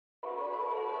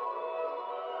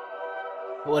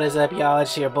What is up, y'all?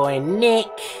 It's your boy Nick,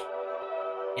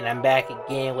 and I'm back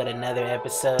again with another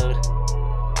episode.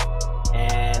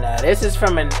 And this is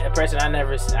from a person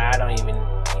I don't even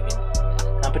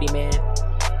company man.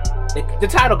 The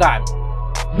title got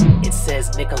me. It says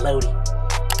Nickelodeon,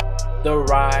 The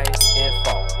Rise and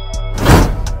Fall.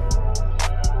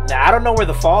 Now I don't know where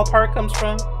the fall part comes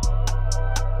from.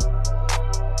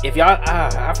 If y'all,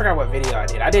 I forgot what video I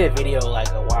did. I did a video like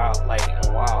a while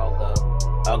ago.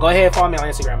 Go ahead and follow me on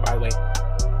Instagram, by the way.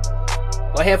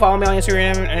 Go ahead and follow me on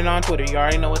Instagram and on Twitter. You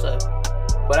already know what's up.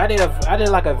 But I did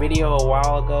like a video a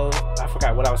while ago. I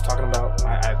forgot what I was talking about.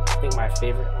 I think my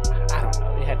favorite. I don't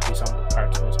know. It had to do something with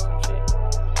cartoons or some shit.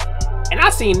 And I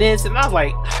seen this and I was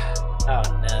like, oh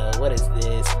no, what is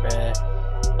this,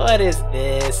 bruh? What is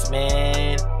this,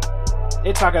 man?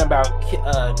 They're talking about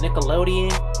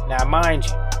Nickelodeon. Now, mind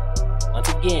you, once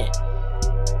again,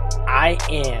 I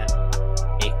am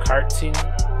a Cartoon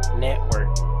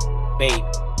Network baby.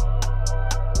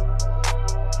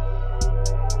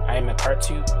 I am a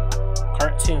Cartoon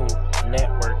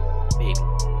Network baby.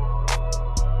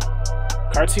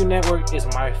 Cartoon Network is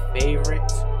my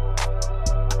favorite.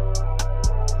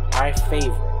 My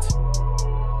favorite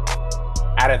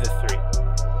out of the three.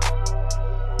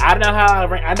 I don't know how I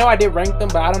rank. I know I did rank them,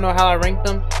 but I don't know how I ranked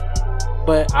them.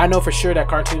 But I know for sure that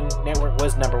Cartoon Network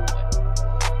was number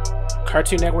one.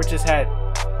 Cartoon Network just had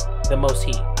the most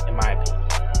heat, in my opinion.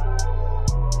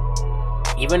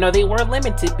 Even though they were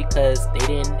limited because they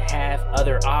didn't have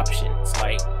other options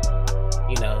like,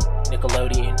 you know,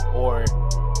 Nickelodeon or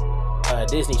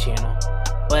Disney Channel.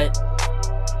 But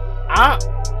I'll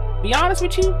be honest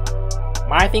with you,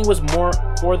 my thing was more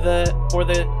for the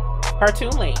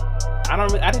cartoon lane.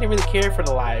 I didn't really care for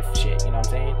the live shit, you know what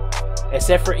I'm saying?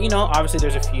 Except for, you know, obviously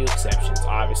there's a few exceptions,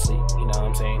 obviously, you know what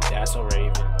I'm saying? That's So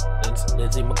Raven,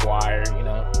 Lindsay McGuire, you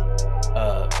know,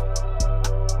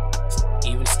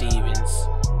 even Stevens,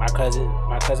 my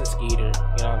cousin Skeeter, you know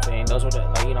what I'm saying? Those were the,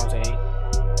 like, you know what I'm saying?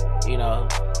 You know,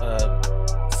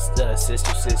 the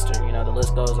sister, you know, the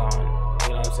list goes on, you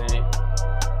know what I'm saying?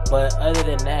 But other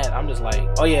than that, I'm just like,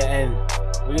 oh yeah, and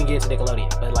we're gonna get into Nickelodeon,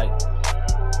 but like,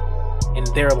 in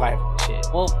their life shit.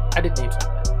 Well, I did name something.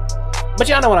 But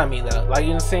y'all know what I mean though. Like, you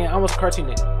know what I'm saying? I was a cartoon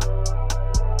nigga.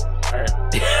 Alright.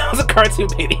 I was a cartoon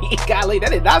baby. Golly, that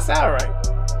did not sound right.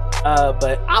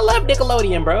 But I love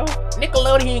Nickelodeon, bro.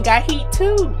 Nickelodeon got heat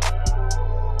too.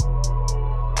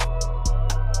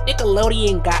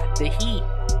 Nickelodeon got the heat.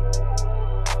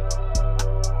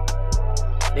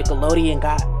 Nickelodeon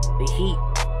got the heat.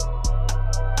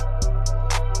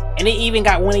 And it even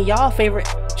got one of y'all favorite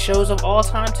shows of all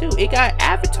time too. It got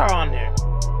Avatar on there.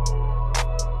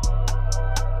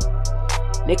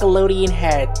 Nickelodeon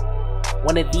had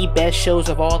one of the best shows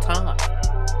of all time.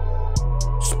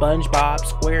 SpongeBob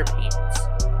SquarePants.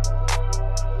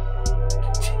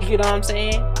 You know what I'm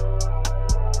saying?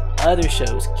 Other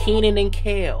shows, Kenan and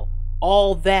Kel,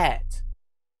 all that.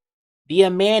 The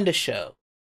Amanda Show.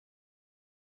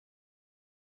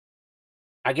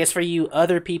 I guess for you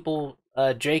other people,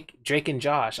 Drake and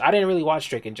Josh. I didn't really watch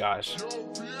Drake and Josh.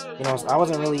 You know, I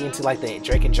wasn't really into like the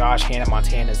Drake and Josh, Hannah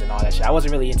Montanas and all that shit. I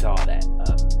wasn't really into all that.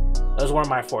 Those weren't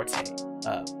my forte.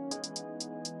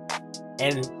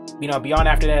 And you know, beyond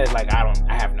after that, like I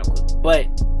have no clue. But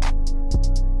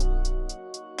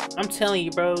I'm telling you,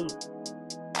 bro,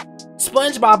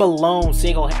 SpongeBob alone,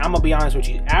 I'm gonna be honest with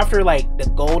you. After like the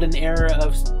golden era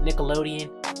of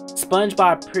Nickelodeon,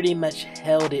 SpongeBob pretty much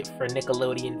held it for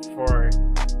Nickelodeon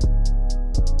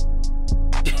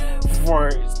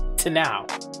to now.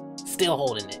 Still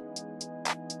holding it.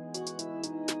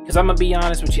 Because I'm gonna be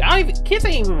honest with you, kids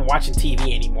ain't even watching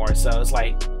TV anymore, so it's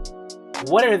like,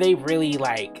 what are they really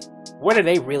like? What are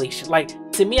they really like?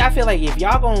 To me, I feel like if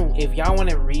y'all want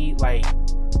to read, like,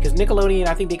 because Nickelodeon,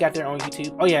 I think they got their own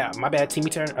YouTube. Oh yeah, my bad,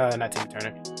 Timmy Turner, not Timmy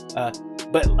Turner.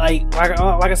 But like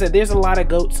I said, there's a lot of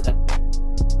goats up there.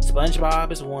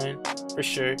 SpongeBob is one for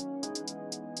sure.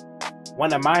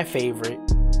 One of my favorite,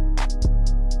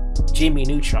 Jimmy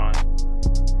Neutron.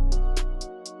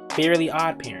 Fairly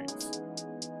Odd Parents.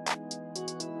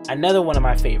 Another one of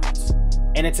my favorites.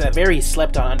 And it's a very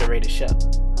slept on, underrated show.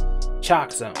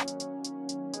 Chalk Zone.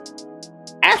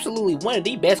 Absolutely one of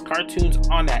the best cartoons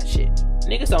on that shit.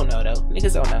 Niggas don't know though.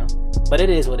 Niggas don't know. But it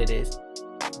is what it is.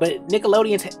 But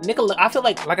I feel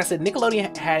like I said,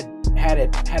 Nickelodeon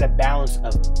had a balance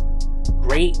of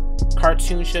great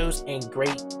cartoon shows and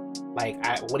great, like,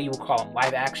 what do you call them,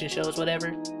 live action shows,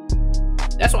 whatever.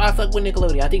 That's why I fuck with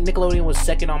Nickelodeon. I think Nickelodeon was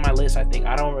second on my list. I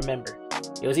don't remember.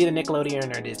 It was either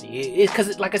Nickelodeon or Disney. It's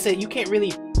because, like I said, you can't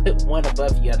really put one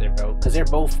above the other, bro, because they're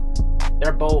both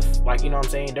they're both like, you know what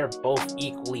I'm saying? They're both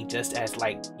equally just as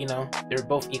like, you know, they're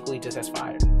both equally just as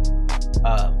fire.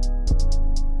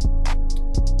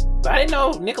 But I didn't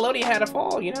know Nickelodeon had a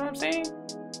fall, you know what I'm saying?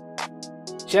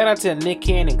 Shout out to Nick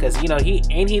Cannon, because you know he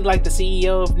like the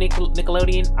CEO of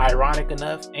Nickelodeon. Ironic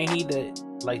enough, ain't he the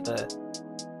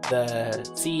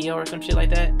CEO or some shit like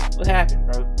that? What happened,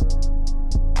 bro?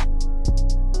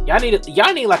 Y'all need like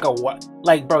y'all need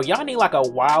like a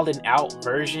Wild and Out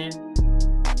version,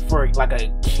 for like a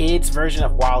kids version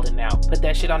of Wild and Out. Put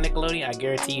that shit on Nickelodeon. I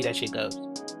guarantee you that shit goes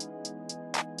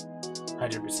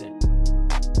 100%.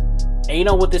 And you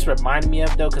know what this reminded me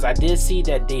of though, because I did see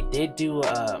that they did do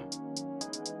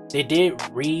they did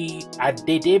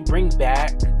bring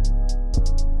back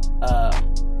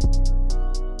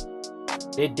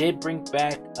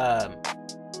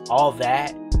all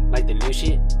that, like the new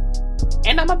shit.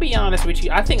 And I'm gonna be honest with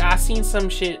you, I think I seen some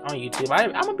shit on YouTube.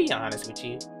 I'm gonna be honest with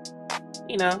you.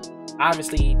 You know,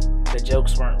 obviously the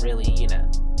jokes weren't really, you know,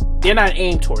 they're not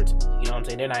aimed towards me, you know what I'm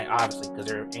saying? They're not, obviously, because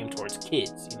they're aimed towards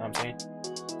kids, you know what I'm saying?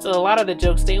 So a lot of the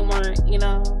jokes, they weren't, you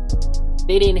know,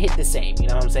 they didn't hit the same, you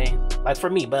know what I'm saying? Like for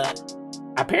me, but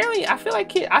apparently but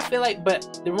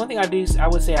the one thing I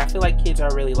would say, I feel like kids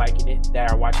are really liking it,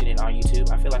 that are watching it on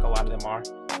YouTube. I feel like a lot of them are,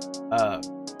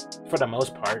 for the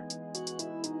most part.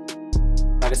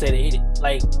 Like I said,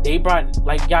 they brought,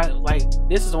 like, y'all, like,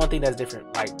 this is the one thing that's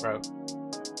different, like, bro.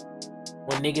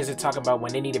 When niggas are talking about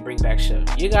when they need to bring back shows,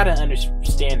 you gotta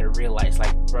understand and realize,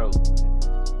 like, bro,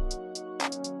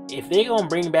 if they gonna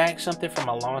bring back something from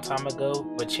a long time ago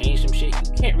but change some shit,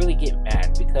 you can't really get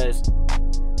mad, because,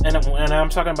 and I'm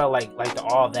talking about like the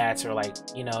All That's, or like,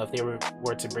 you know, if they were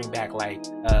to bring back like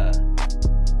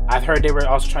I've heard they were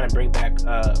also trying to bring back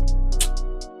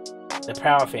the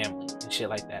Proud Family and shit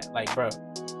like that. Like, bro,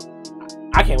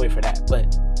 I can't wait for that.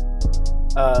 But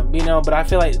you know, but I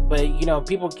feel like, but you know,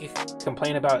 people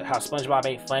complain about how SpongeBob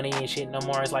ain't funny and shit no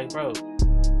more. It's like, bro,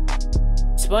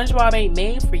 SpongeBob ain't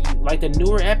made for you. Like, the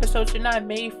newer episodes are not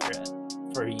made for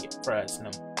us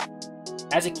no more.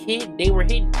 As a kid, they were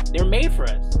hidden. They're made for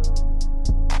us.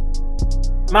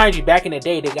 Mind you, back in the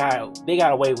day, they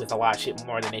got away with a lot of shit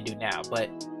more than they do now. But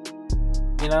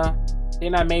you know, they're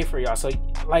not made for y'all. So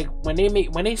like when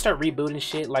they start rebooting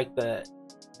shit, like the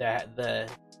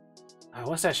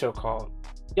what's that show called?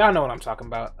 Y'all know what I'm talking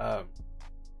about. I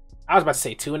was about to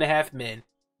say 2.5 Men.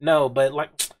 No, but like,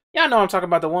 y'all know what I'm talking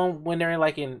about, the one when they're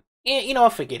like in, you know,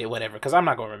 forget it, whatever, because I'm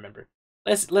not gonna remember.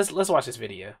 Let's watch this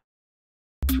video.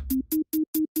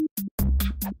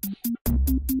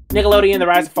 Nickelodeon, The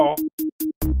Rise and Fall.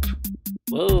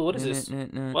 Whoa, what is this?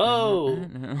 Whoa.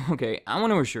 Okay, I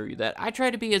want to assure you that I try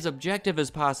to be as objective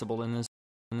as possible in this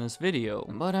video,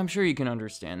 but I'm sure you can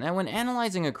understand that when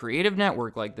analyzing a creative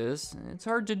network like this, it's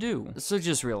hard to do. So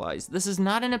just realize, this is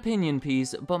not an opinion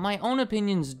piece, but my own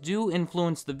opinions do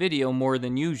influence the video more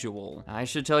than usual. I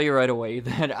should tell you right away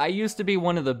that I used to be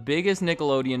one of the biggest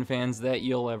Nickelodeon fans that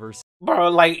you'll ever see. Bro,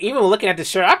 like, even looking at the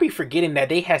shirt, I'd be forgetting that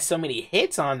they had so many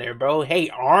hits on there, bro. Hey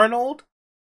Arnold.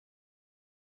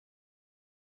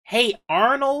 Hey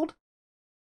Arnold.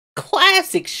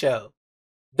 Classic show.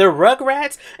 The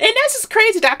Rugrats, and that's just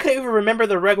crazy that I couldn't even remember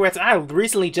the Rugrats. I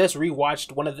recently just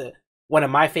rewatched one of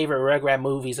my favorite Rugrat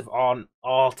movies of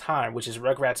all time, which is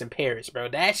Rugrats in Paris, bro.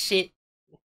 That shit.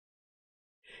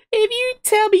 If you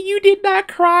tell me you did not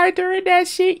cry during that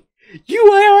shit, you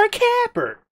are a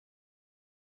capper.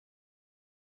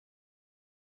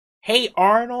 Hey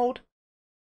Arnold,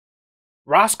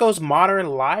 Roscoe's Modern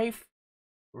Life,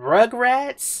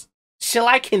 Rugrats. Shall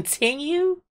I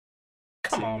continue?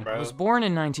 Come on, bro. I was born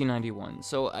in 1991,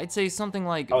 so I'd say something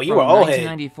like you from were old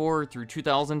 1994 through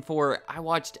 2004, I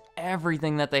watched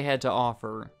everything that they had to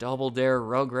offer. Double Dare,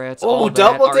 Rugrats, all that.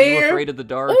 Double Are Dare? You Afraid of the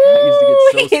Dark? I used to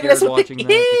get so scared watching that.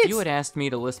 If you had asked me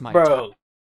to list my top...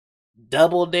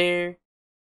 Double Dare,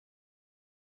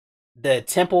 the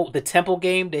temple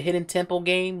game, the hidden temple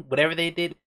game, whatever they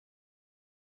did.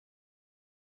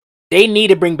 They need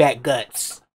to bring back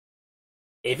Guts.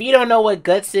 If you don't know what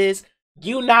Guts is,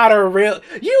 you ain't a real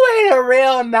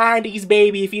 90s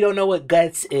baby if you don't know what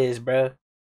Guts is, bro.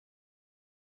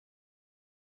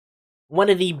 One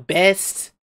of the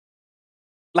best.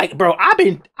 Like, bro, I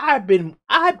ain't even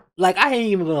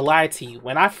gonna lie to you.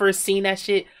 When I first seen that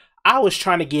shit, I was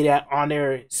trying to get on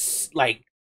there, like,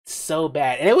 so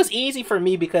bad. And it was easy for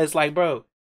me because, like, bro,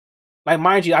 like,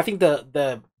 mind you, I think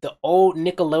the old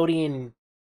Nickelodeon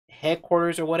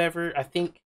headquarters or whatever, I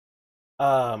think,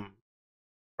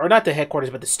 or not the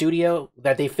headquarters, but the studio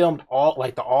that they filmed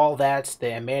All That's,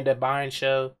 the Amanda Bynes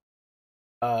show,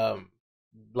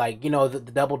 like, you know, the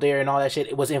Double Dare and all that shit,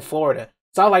 it was in Florida.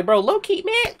 So I was like, bro, low key,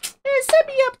 man, send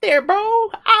me up there, bro.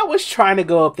 I was trying to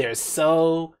go up there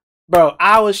bro,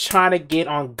 I was trying to get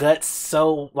on Guts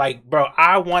like, bro,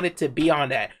 I wanted to be on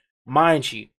that.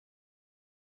 Mind you,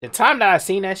 the time that I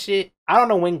seen that shit, I don't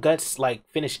know when Guts, like,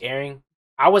 finished airing.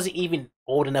 I wasn't even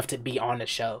old enough to be on the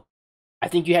show. I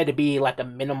think you had to be, like, a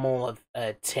minimal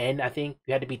of 10, I think.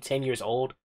 You had to be 10 years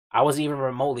old. I wasn't even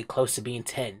remotely close to being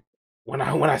 10 when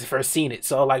I first seen it.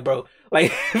 So, like, bro,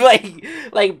 like,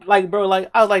 bro,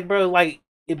 like, I was like, bro, like,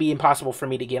 it'd be impossible for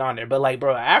me to get on there. But, like,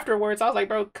 bro, afterwards, I was like,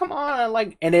 bro, come on.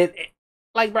 Like, and then,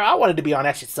 like, bro, I wanted to be on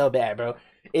that shit so bad, bro.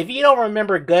 If you don't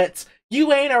remember Guts,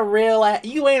 you ain't a real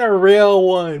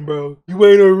one, bro. You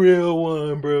ain't a real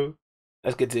one, bro.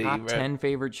 Let's continue, Top bro. 10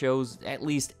 favorite shows, at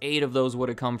least 8 of those would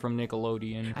have come from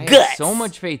Nickelodeon. I Guts! had so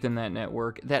much faith in that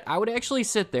network that I would actually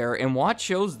sit there and watch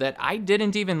shows that I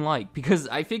didn't even like, because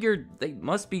I figured they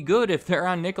must be good if they're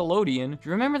on Nickelodeon. Do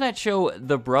you remember that show,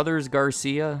 The Brothers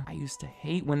Garcia? I used to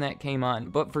hate when that came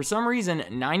on, but for some reason,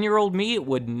 9-year-old me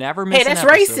would never miss an episode.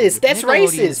 Racist! That's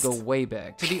racist! Go way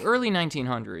back to the early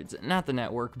 1900s. Not the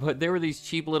network, but there were these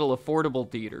cheap little affordable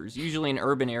theaters, usually in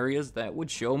urban areas, that would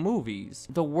show movies.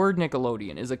 The word Nickelodeon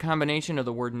is a combination of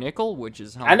the word nickel, which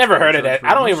is how I never heard of that.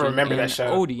 I don't even remember that show.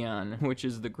 Odeon, which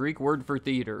is the Greek word for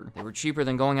theater. They were cheaper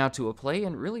than going out to a play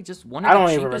and really just one I of don't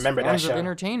the even cheapest remember that forms of show.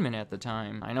 entertainment at the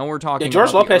time. I know we're talking The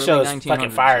George about Lopez the early show is 1900s fucking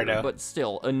fire, here, though. but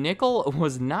still, a nickel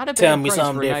was not a Tell bad me price for a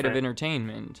something night of different.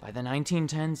 entertainment. By the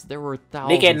 1910s, there were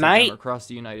thousands at of Night? them across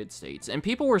the United States, and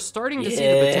people were starting to see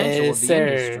the potential of Yes, the sir.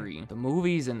 industry. The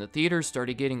movies and the theaters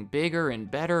started getting bigger and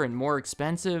better and more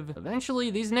expensive. Eventually,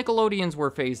 these Nickelodeons were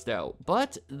phased out,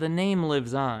 but the name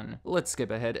lives on. Let's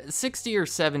skip ahead 60 or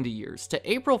 70 years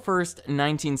to April 1st,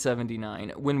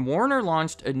 1979, when Warner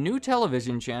launched a new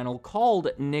television channel called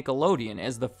Nickelodeon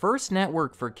as the first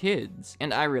network for kids.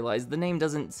 And I realize the name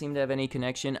doesn't seem to have any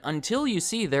connection until you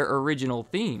see their original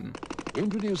theme.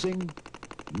 Introducing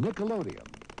Nickelodeon.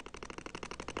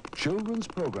 Children's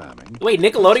programming. Wait,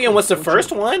 Nickelodeon was the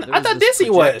first one? There I thought this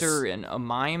Disney was. projector and a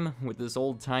mime with this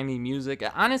old-timey music.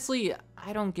 Honestly,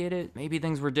 I don't get it. Maybe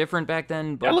things were different back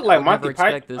then, but looked like I would never Monty Python-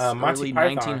 expect this Monty early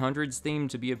Python. 1900s theme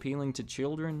to be appealing to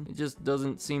children. It just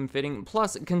doesn't seem fitting.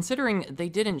 Plus, considering they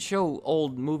didn't show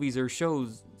old movies or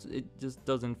shows, it just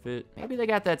doesn't fit. Maybe they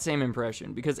got that same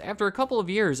impression, because after a couple of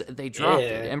years, they dropped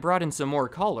it and brought in some more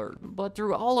color. But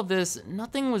through all of this,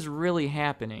 nothing was really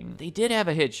happening. They did have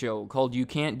a hit show called You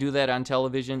Can't Do That on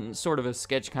Television, sort of a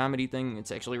sketch comedy thing.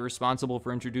 It's actually responsible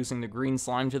for introducing the green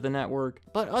slime to the network.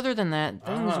 But other than that,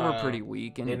 things were pretty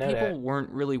weak, and didn't know people that. weren't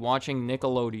really watching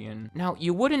Nickelodeon. Now,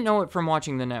 you wouldn't know it from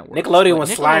watching the network. Nickelodeon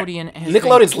was slime.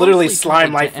 Nickelodeon's literally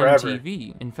slime like forever.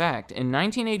 MTV. In fact, in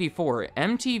 1984,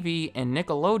 MTV and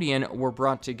Nickelodeon were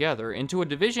brought together into a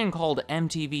division called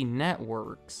MTV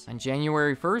Networks. On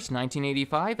January 1st,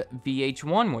 1985,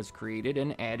 VH1 was created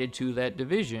and added to that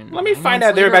division. Let me 9 find months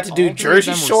out they're later, about to do all 3 of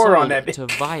Jersey them were Shore on sold that to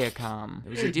Viacom. It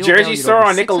was a deal Jersey valued Shore over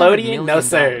on $600 Nickelodeon? No, million,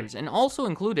 sir. and also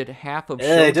included half of Just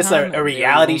a Showtime, and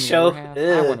reality they were show? only the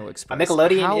other half. I want to A express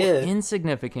Nickelodeon? how Ugh.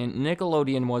 insignificant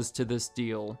Nickelodeon was to this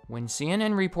deal. When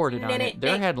CNN reported on it,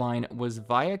 their headline was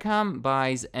Viacom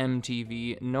buys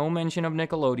MTV, no mention of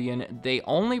Nickelodeon. They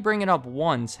only bring it up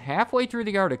once, halfway through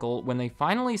the article, when they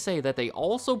finally say that they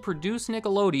also produce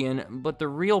Nickelodeon, but the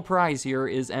real prize here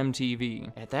is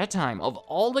MTV. At that time, of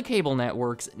all the cable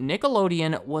networks,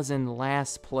 Nickelodeon was in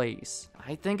last place.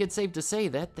 I think it's safe to say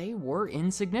that they were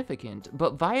insignificant,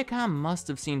 but Viacom must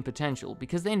have seen potential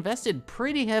because they invested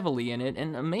pretty heavily in it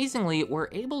and amazingly were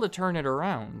able to turn it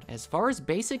around. As far as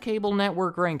basic cable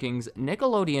network rankings,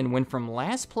 Nickelodeon went from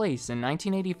last place in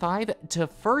 1985 to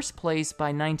first place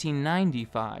by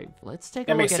 1995. Let's take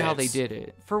a look at how they did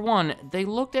it. For one, they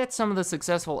looked at some of the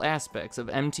successful aspects of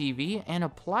MTV and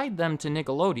applied them to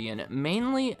Nickelodeon,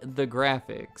 mainly the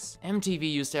graphics.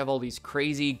 MTV used to have all these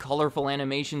crazy, colorful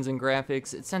animations and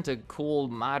graphics. It sent a cool,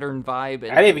 modern vibe.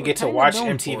 And I didn't even get to kinda watch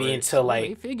known MTV for it, until, so like-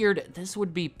 they figured this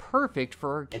would be perfect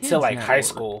for our kids' Until, like, high network.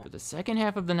 school. For the second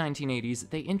half of the 1980s,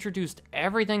 they introduced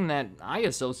everything that I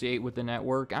associate with the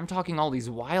network. I'm talking all these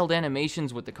wild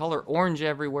animations with the color orange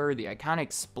everywhere, the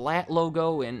iconic Splat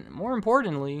logo, and more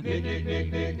importantly,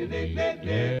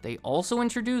 they also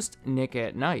introduced Nick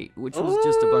at Night, which was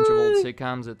just a bunch of old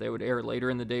sitcoms that they would air later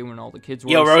in the day when all the kids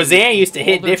were Yo, asleep. Roseanne used to All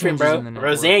hit their different, changes bro. in the network.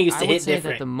 Roseanne used to I would hit say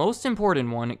different. that the most important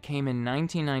one came in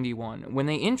 1991 when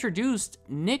they introduced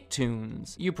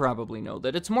Nicktoons. You probably know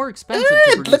that it's more expensive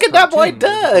to produce look at that boy cartoons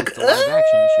as opposed Doug. to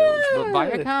live-action shows, but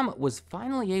Viacom was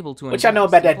finally able to. What y'all know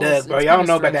about that Plus, Doug, bro? it's Y'all kinda don't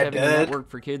know about strange that having a Doug. network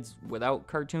for kids without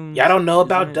cartoons. Y'all don't know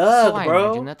about isn't it? Doug, So I bro.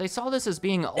 imagine that they saw this this as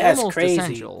being That's almost crazy.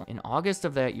 essential. In August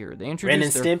of that year, they Ren and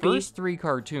introduced their Stimpy? first 3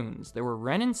 cartoons. There were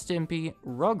Ren and Stimpy,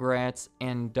 Rugrats,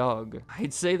 and Doug.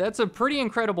 I'd say that's a pretty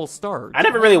incredible start. I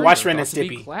never All really 3 watched are Ren and thought to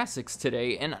be Stimpy. classics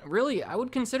today, and really, I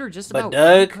would consider just But about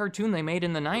Doug- any cartoon they made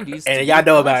in the 90s. And to y'all be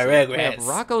know about classic. They have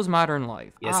Rugrats. Rocko's Modern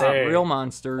Life. Yes, sir. Real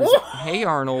Monsters. Hey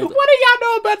Arnold. What do y'all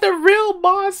know about the real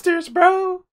monsters,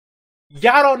 bro?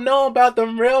 Y'all don't know about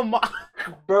them real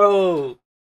bro.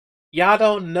 Y'all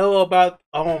don't know about.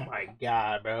 Oh my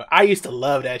god, bro. I used to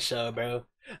love that show, bro.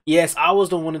 Yes, I was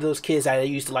the one of those kids that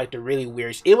used to like the really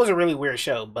weird. It was a really weird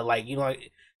show, but like you know,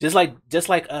 like, just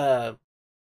like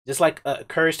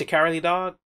Courage the Cowardly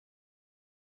Dog.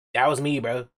 That was me,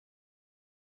 bro.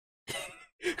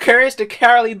 Courage the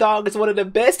Cowardly Dog is one of the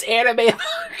best anime.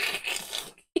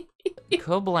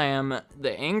 Kablam,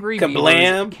 the Angry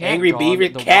Kablam, Beavers, Cat Angry Dog, Beaver,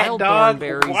 the Cat Wild Dog,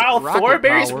 Thornberries, Wild Rocket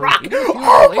Thornberries, Power, Rocket. even a few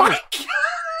Oh later my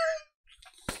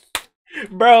god,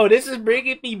 bro! This is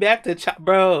bringing me back to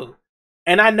bro.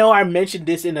 And I know I mentioned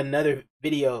this in another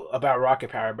video about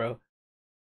Rocket Power, bro.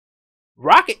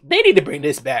 They need to bring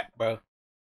this back, bro.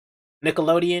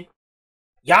 Nickelodeon,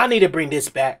 y'all need to bring this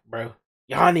back, bro.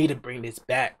 Y'all need to bring this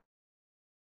back.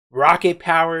 Rocket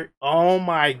Power, oh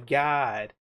my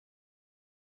god.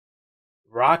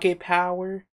 Rocket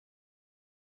Power.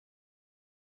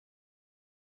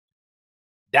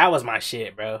 That was my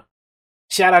shit, bro.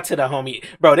 Shout out to the homie.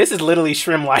 Bro, this is literally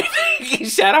Shrimp Life.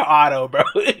 Shout out Otto, bro.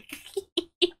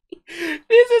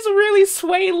 This is really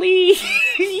Sway Lee.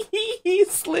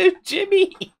 Slim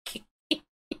Jimmy.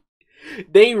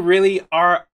 They really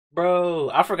are, bro.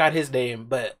 I forgot his name,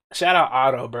 but shout out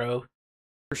Otto, bro.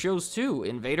 shows too.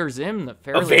 Invader Zim, the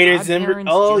Fairly Invader Odd Zim.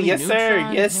 Parents, Oh, Jimmy yes, sir.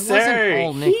 Neutron. Yes, It sir. wasn't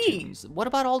all Nicktoons. What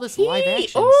about all this live action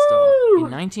stuff? Ooh.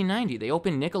 In 1990, they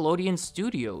opened Nickelodeon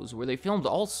Studios, where they filmed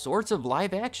all sorts of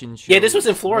live action shows. Yeah, this was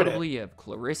in Florida. Notably, you have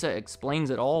Clarissa Explains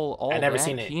It All I never that,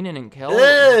 seen it. Keenan and Kel. Ugh.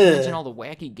 Not to mention all the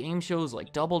wacky game shows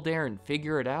like Double Dare and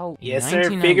Figure It Out. In Yes, sir.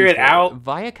 Figure It 1994, Out.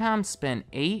 Viacom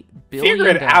spent $8 Figure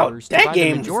billion It Out. to That buy the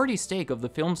game's- majority stake of the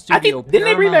film I studio think- didn't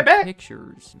they bring that Paramount back?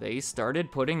 Pictures. They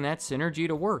started putting that synergy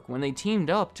to work when they teamed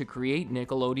up to create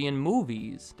Nickelodeon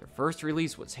movies. Their first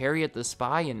release was Harriet the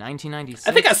Spy in 1996.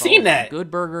 I think I've seen followed by that.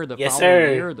 Good Burger the Yes, following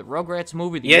sir. year, the Rugrats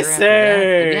movie the Yes, year sir.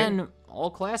 after that. Again, all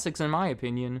classics in my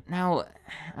opinion. Now,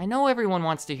 I know everyone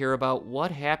wants to hear about what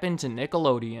happened to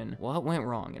Nickelodeon, what went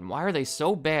wrong, and why are they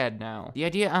so bad now. The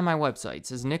idea on my website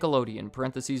says Nickelodeon,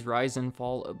 parentheses, rise and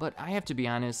fall, but I have to be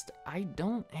honest, I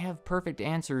don't have perfect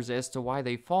answers as to why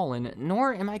they've fallen,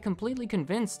 nor am I completely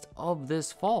convinced of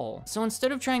this fall. So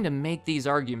instead of trying to make these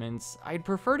arguments, I'd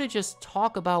prefer to just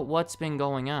talk about what's been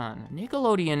going on.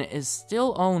 Nickelodeon is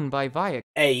still owned by Viacom.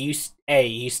 Hey,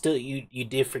 you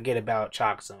did forget about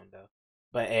Chalk Zone though.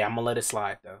 But hey, I'm gonna let it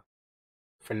slide though.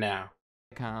 For now.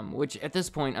 Which at this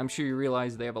point I'm sure you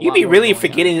realize they have a You lot be more really going on,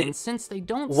 forgetting and since they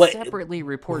don't what separately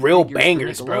report real figures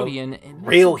bangers, for bro. Nickelodeon, it makes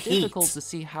Real it difficult heat. to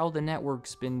see how the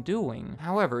network's been doing.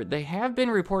 However, they have been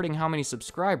reporting how many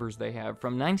subscribers they have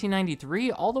from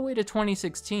 1993 all the way to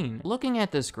 2016. Looking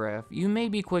at this graph, you may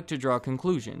be quick to draw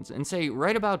conclusions and say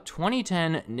right about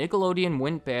 2010 Nickelodeon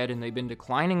went bad and they've been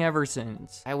declining ever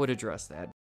since. I would address that.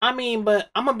 I mean, but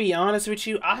I'm gonna be honest with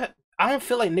you. I don't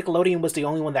feel like Nickelodeon was the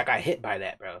only one that got hit by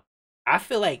that, bro. I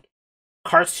feel like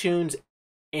cartoons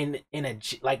in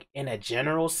a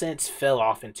general sense fell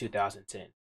off in 2010.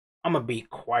 I'm gonna be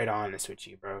quite honest with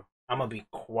you, bro. I'm gonna be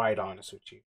quite honest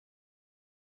with you.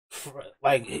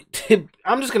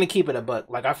 I'm just gonna keep it a buck.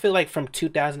 Like, I feel like from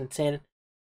 2010,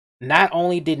 not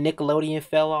only did Nickelodeon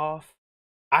fell off,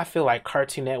 I feel like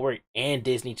Cartoon Network and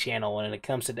Disney Channel, when it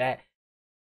comes to that,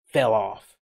 fell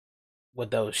off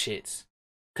with those shits.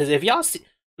 Cause if y'all see,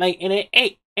 like, and it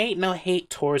ain't no hate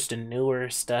towards the newer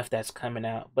stuff that's coming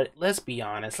out, but let's be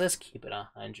honest, let's keep it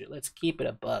 100, let's keep it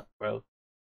a buck, bro.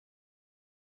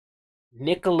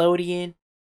 Nickelodeon,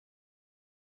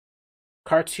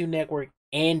 Cartoon Network,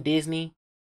 and Disney,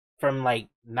 from like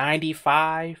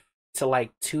 95 to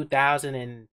like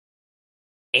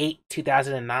 2008,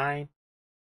 2009,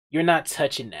 you're not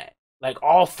touching that. Like,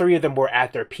 all three of them were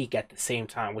at their peak at the same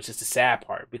time, which is the sad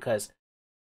part, because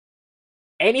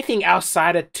anything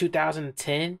outside of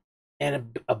 2010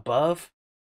 and above,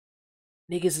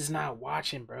 niggas is not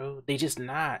watching, bro. They just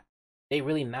not. They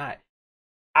really not.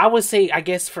 I would say, I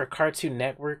guess for Cartoon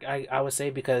Network, I would say,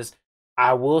 because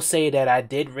I will say that I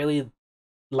did really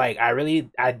like,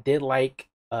 I did like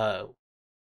Adventure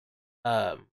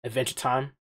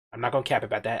Time. I'm not gonna cap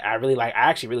about that. I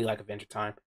actually really like Adventure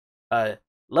Time.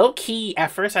 Low key,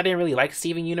 at first I didn't really like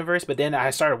Steven Universe, but then I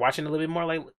started watching a little bit more.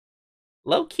 Like,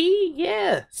 low key,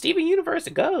 yeah, Steven Universe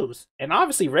it goes. And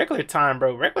obviously Regular Time,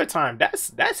 bro. Regular Time,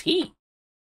 that's heat.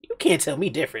 You can't tell me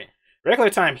different. Regular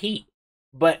time heat.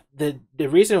 But the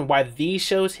reason why these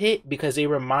shows hit, because they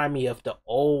remind me of the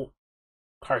old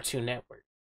Cartoon Network.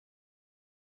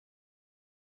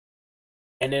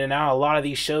 And then now a lot of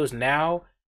these shows now,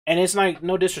 and it's like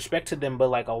no disrespect to them, but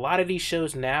like a lot of these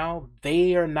shows now,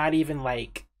 they are not even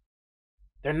like,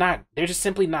 they're just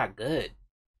simply not good.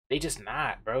 They just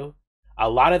not, bro. A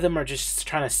lot of them are just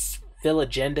trying to fill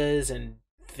agendas and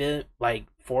fill, like,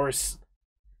 force,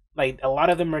 like a lot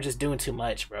of them are just doing too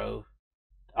much, bro.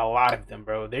 A lot of them,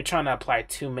 bro. They're trying to apply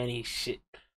too many shit,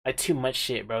 like too much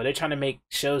shit, bro. They're trying to make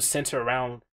shows center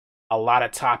around a lot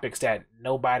of topics that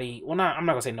nobody, well, not, I'm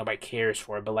not gonna say nobody cares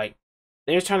for, but like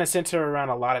they're trying to center around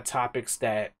a lot of topics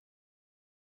that,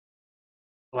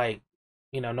 like,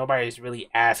 nobody's really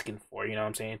asking for. You know what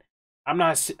I'm saying? I'm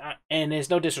not, and there's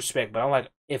no disrespect, but I'm like,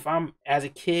 if I'm as a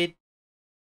kid,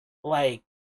 like,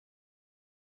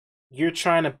 you're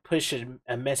trying to push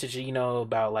a message,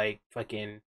 about like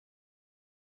fucking,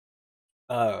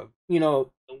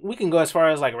 we can go as far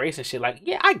as like race and shit. Like,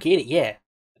 yeah, I get it, yeah,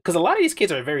 because a lot of these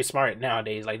kids are very smart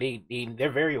nowadays. Like, they're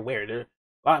very aware. They're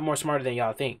a lot more smarter than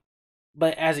y'all think.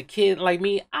 But as a kid like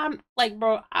me, I'm like,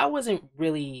 bro, I wasn't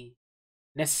really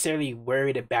necessarily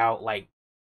worried about like,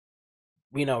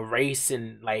 race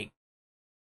and like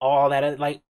all that.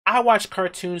 Like, I watch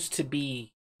cartoons to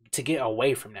get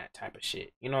away from that type of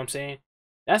shit. You know what I'm saying?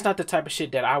 That's not the type of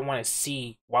shit that I want to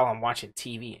see while I'm watching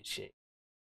TV and shit.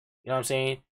 You know what I'm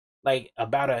saying? Like,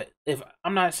 if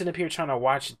I'm not sitting up here trying to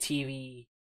watch TV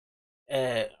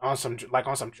on some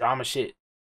drama shit,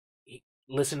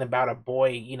 listen about a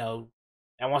boy,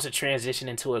 that wants to transition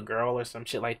into a girl or some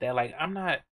shit like that. Like, I'm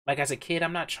not, like, as a kid,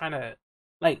 I'm not trying to,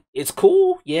 like, it's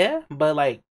cool, yeah, but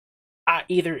like, I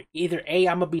either A,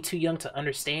 I'm gonna be too young to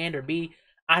understand, or B,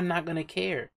 I'm not gonna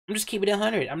care. I'm just keeping it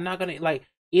 100. I'm not gonna, like,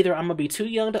 either I'm gonna be too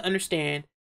young to understand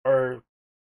or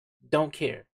don't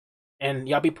care. And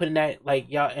y'all be putting that,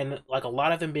 like, y'all, and like a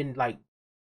lot of them been like,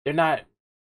 they're not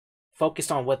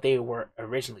focused on what they were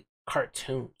originally,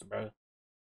 cartoons, bro.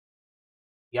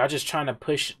 Y'all just trying to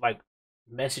push like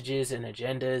messages and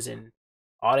agendas and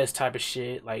all this type of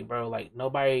shit. Like, bro, like,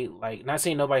 nobody, like, not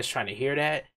saying nobody's trying to hear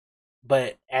that,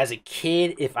 but as a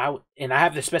kid, and I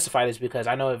have to specify this because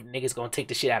I know if niggas gonna take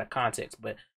the shit out of context,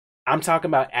 but I'm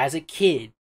talking about as a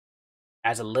kid,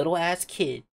 as a little ass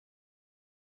kid,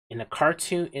 in a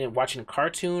cartoon, and watching a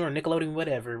cartoon or Nickelodeon,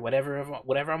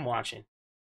 whatever I'm watching,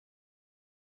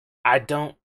 I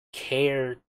don't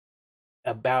care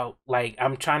about, like,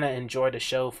 I'm trying to enjoy the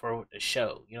show for the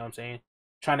show. You know what I'm saying?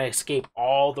 Trying to escape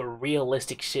all the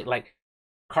realistic shit. Like,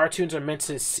 cartoons are meant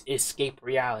to escape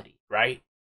reality, right?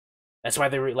 That's why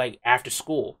they're like after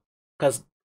school. Because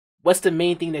what's the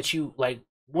main thing that you like?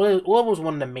 What was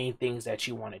one of the main things that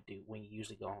you want to do when you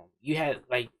usually go home? You had,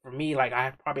 like, for me, like,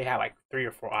 I probably had like 3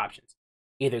 or 4 options.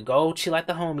 Either go chill at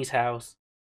the homie's house,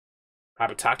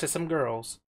 probably talk to some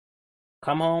girls,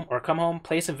 come home,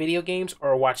 play some video games,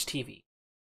 or watch TV.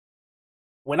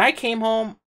 When I came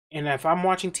home, and if I'm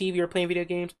watching TV or playing video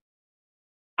games,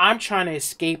 I'm trying to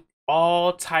escape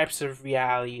all types of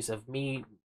realities of me,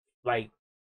 like,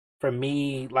 for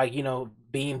me, like,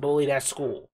 being bullied at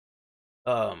school.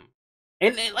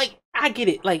 And like, I get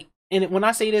it. Like, and when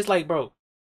I say this, like, bro,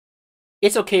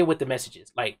 it's okay with the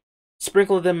messages. Like,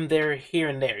 sprinkle them there, here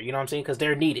and there. You know what I'm saying? Because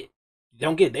they're needed.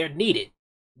 Don't get it. They're needed.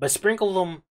 But sprinkle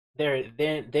them there,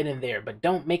 then and there. But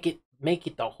don't make it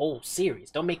the whole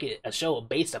series. Don't make it a show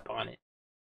based upon it.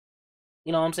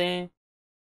 You know what I'm saying?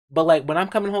 But like, when I'm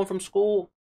coming home from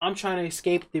school, I'm trying to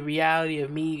escape the reality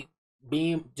of me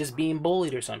being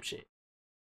bullied or some shit.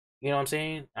 You know what I'm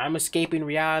saying? I'm escaping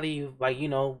reality of, like,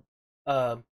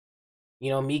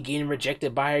 me getting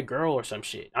rejected by a girl or some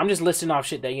shit. I'm just listing off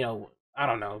shit that, I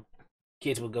don't know,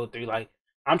 kids would go through. Like,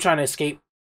 I'm trying to escape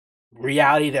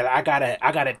reality that I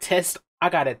gotta test.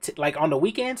 Like, on the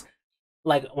weekends,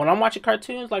 like, when I'm watching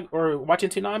cartoons, like, or watching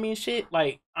Toonami and shit,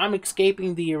 like, I'm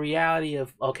escaping the reality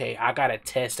of, okay, I got a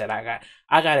test that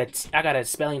I got a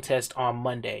spelling test on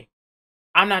Monday.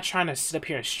 I'm not trying to sit up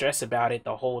here and stress about it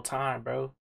the whole time,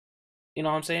 bro. You know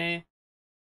what I'm saying?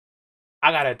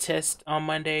 I got a test on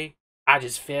Monday. I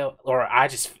just failed, or I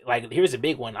just, like, here's a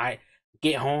big one. I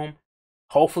get home,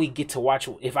 hopefully get to watch,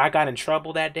 if I got in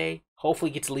trouble that day,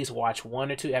 hopefully get to at least watch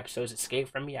 1 or 2 episodes, escape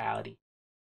from reality,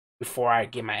 before I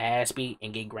get my ass beat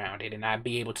and get grounded and not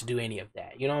be able to do any of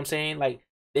that. You know what I'm saying? Like,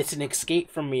 it's an escape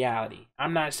from reality.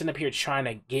 I'm not sitting up here trying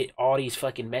to get all these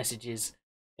fucking messages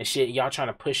and shit. Y'all trying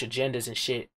to push agendas and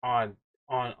shit on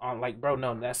like, bro,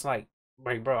 no, that's like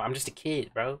bro, I'm just a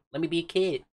kid, bro. Let me be a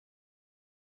kid.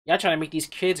 Y'all trying to make these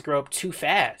kids grow up too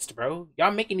fast, bro.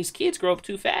 Y'all making these kids grow up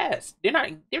too fast. They're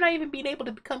not even being able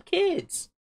to become kids.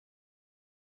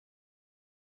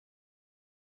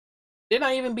 They're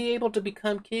not even be able to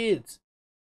become kids.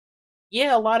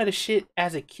 Yeah, a lot of the shit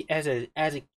as a kid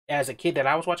that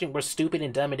I was watching were stupid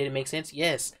and dumb and didn't make sense.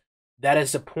 Yes, that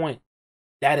is the point.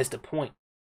 That is the point.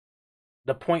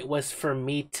 The point was for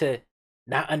me to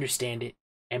not understand it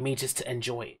and me just to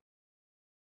enjoy it.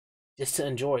 Just to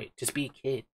enjoy it. Just be a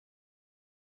kid.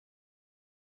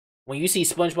 When you see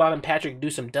SpongeBob and Patrick do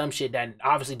some dumb shit that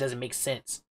obviously doesn't make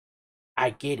sense,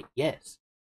 I get it. Yes.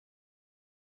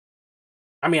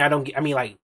 I mean, I don't get. I mean,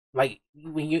 like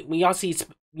when y'all see,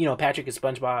 Patrick and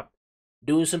SpongeBob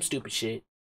doing some stupid shit,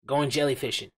 going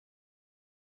jellyfishing,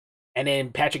 and then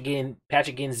Patrick getting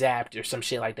zapped or some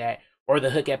shit like that, or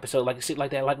the Hook episode, like shit like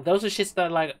that. Like those are shits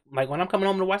that like when I'm coming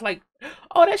home to watch, like,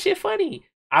 oh, that shit funny.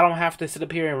 I don't have to sit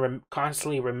up here and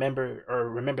constantly remember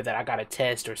that I got a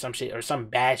test or some shit or some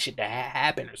bad shit that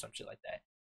happened or some shit like that.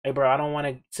 Hey, bro, I don't want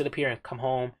to sit up here and come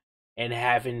home and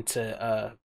having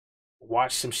to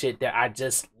watch some shit that I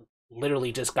just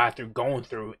literally just got through going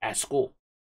through at school.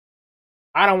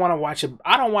 I don't want to watch it.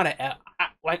 I don't want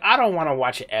to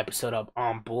watch an episode of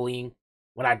bullying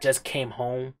when I just came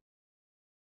home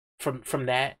from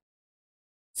that,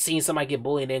 seeing somebody get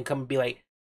bullied and then come and be like,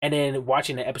 and then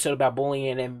watching the episode about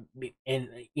bullying and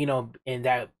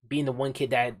that being the one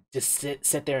kid that just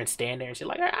sit there and stand there and shit.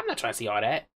 Like, I'm not trying to see all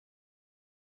that.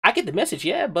 I get the message,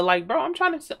 yeah, but like, bro, I'm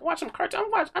trying to watch some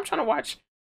cartoons. I'm trying to watch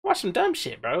some dumb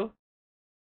shit, bro.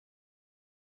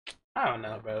 I don't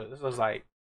know, bro. This was like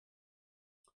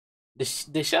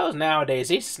the shows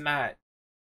nowadays. It's not,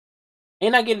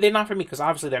 and I get it, they're not for me because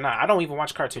obviously they're not. I don't even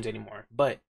watch cartoons anymore.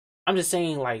 But I'm just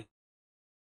saying, like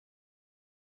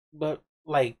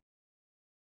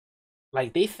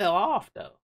they fell off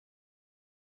though.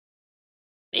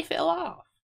 They fell off.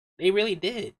 They really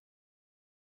did.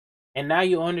 And now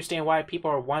you understand why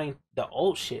people are wanting the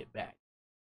old shit back.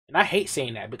 And I hate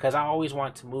saying that because I always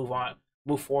want to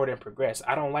move forward and progress.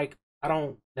 I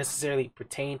don't necessarily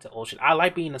pertain to old shit. I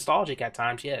like being nostalgic at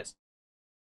times, yes.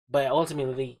 But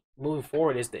ultimately, moving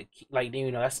forward is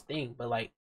that's the thing. But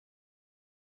like,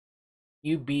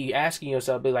 you be asking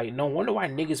yourself, be like, no wonder why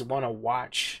niggas want to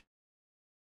watch,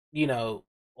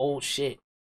 old shit,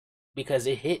 because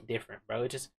it hit different, bro. It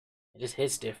just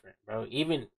hits different, bro.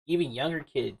 Even younger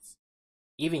kids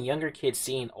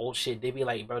seeing old shit, they be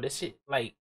like, bro, this shit,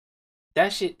 like,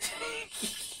 that shit.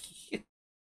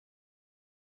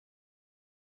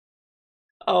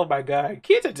 Oh my god,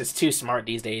 kids are just too smart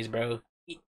these days, bro.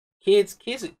 Kids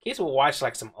will watch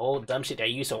like some old dumb shit they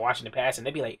used to watch in the past, and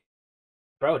they be like,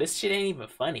 bro, this shit ain't even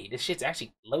funny. This shit's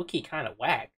actually low key kind of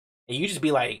whack. And you just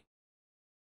be like,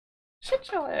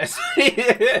 shut your ass.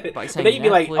 By saying then you'd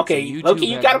be like, Netflix okay, and YouTube Loki,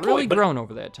 you got a have really point. But grown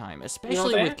over that time,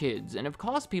 especially what I'm with kids, and have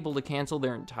caused people to cancel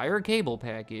their entire cable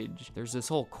package. There's this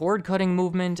whole cord-cutting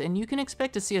movement, and you can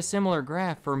expect to see a similar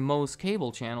graph for most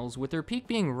cable channels, with their peak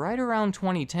being right around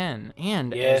 2010.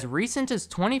 And as recent as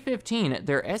 2015,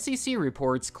 their SEC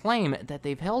reports claim that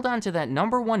they've held on to that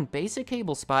 #1 basic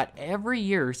cable spot every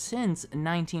year since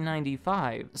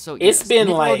 1995. So yes,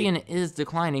 Nickelodeon is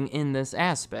declining in this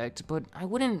aspect, but I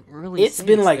wouldn't really it's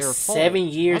been like 7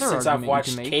 years since I've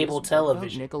watched cable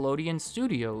television. Nickelodeon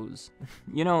Studios.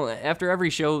 After every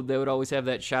show, they would always have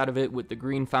that shot of it with the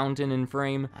green fountain in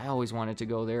frame. I always wanted to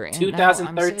go there. And 2013.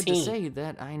 Now I'm sad to say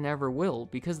that I never will,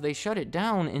 because they shut it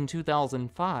down in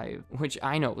 2005, which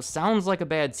I know sounds like a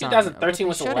bad sign. 2013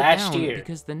 was the last year.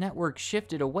 Because the network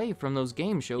shifted away from those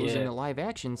game shows and the live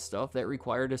action stuff that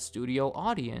required a studio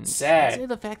audience. Sad. I'd say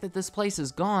the fact that this place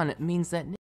is gone means that.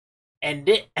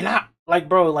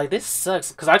 This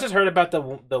sucks because I just heard about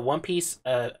the One Piece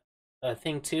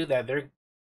thing too, that they're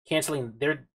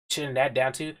shutting that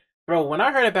down too, bro. When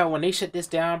I heard about when they shut this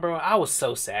down, bro, I was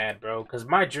so sad, bro, because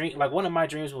one of my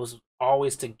dreams was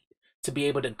always to be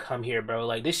able to come here, bro.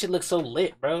 Like, this shit looks so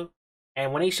lit, bro.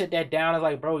 And when they shut that down, it's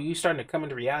like, bro, you starting to come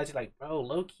into reality, like, bro,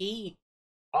 low key,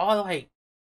 all like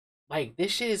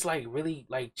this shit is like really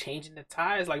like changing the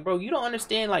tides, like, bro, you don't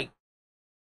understand, like,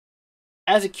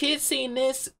 as a kid seeing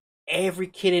this, every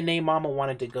kid and their mama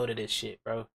wanted to go to this shit,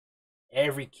 bro.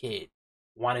 Every kid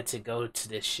wanted to go to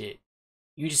this shit.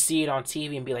 You just see it on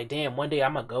TV and be like, damn, one day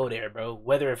I'm gonna go there, bro.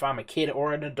 Whether if I'm a kid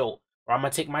or an adult, or I'm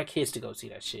gonna take my kids to go see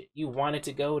that shit. You wanted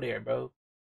to go there, bro.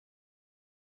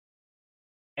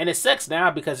 And it sucks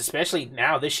now because, especially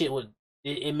now, this shit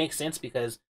it makes sense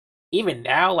because even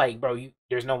now, like, bro,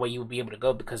 there's no way you would be able to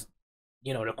go because,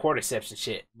 the cordyceps and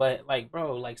shit. But, like,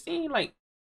 bro, like, seeing, like,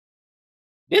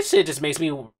 this shit just makes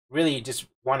me really just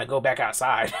want to go back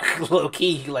outside, low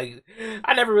key. Like,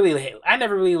 I never really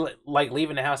like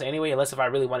leaving the house anyway, unless if I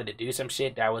really wanted to do some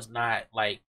shit that was not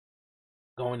like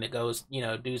going to go,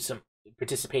 do some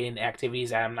participate in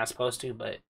activities that I'm not supposed to.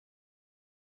 But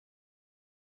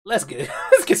Let's get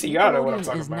let's get see. Y'all know what I'm Nickelodeon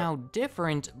talking is about. now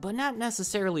different, but not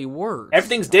necessarily worse.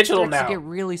 Everything's digital Subjects now. Get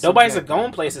really Nobody's subjective.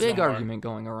 going places A big no more. argument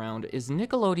going around is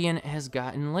Nickelodeon has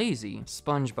gotten lazy.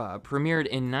 SpongeBob premiered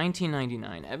in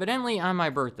 1999, evidently on my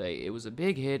birthday. It was a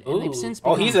big hit, and they've since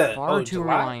become far too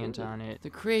reliant on it. The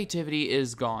creativity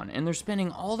is gone, and they're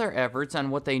spending all their efforts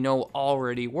on what they know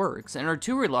already works, and are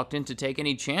too reluctant to take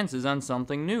any chances on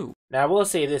something new. Now I will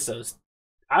say this though,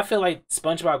 I feel like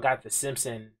SpongeBob got the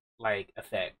Simpson like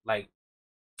effect. Like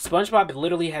SpongeBob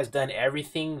literally has done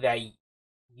everything that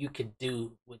you could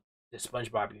do with the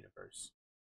SpongeBob universe.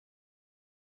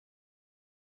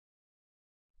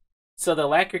 So the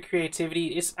lack of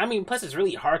creativity is, I mean, plus it's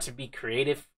really hard to be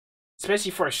creative,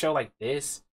 especially for a show like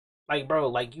this. Like, bro,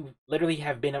 like you literally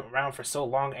have been around for so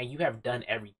long and you have done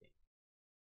everything.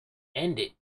 End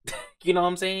it. You know what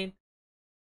I'm saying?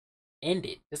 End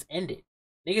it. Just end it.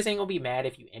 Niggas ain't gonna be mad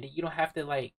if you end it. You don't have to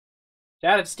like.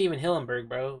 Shout out to Steven Hillenburg,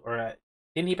 bro. Or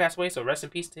didn't he pass away? So rest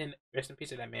in peace to him. Rest in peace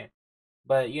to that man.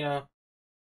 But you know,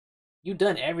 you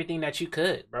done everything that you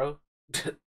could, bro.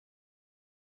 It's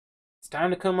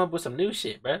time to come up with some new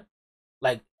shit, bro.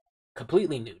 Like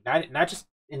completely new, not just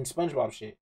in SpongeBob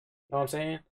shit. You know what I'm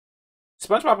saying?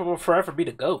 SpongeBob will forever be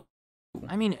the GOAT.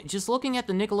 I mean, just looking at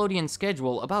the Nickelodeon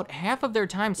schedule, about half of their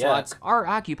time slots are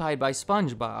occupied by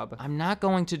SpongeBob. I'm not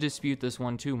going to dispute this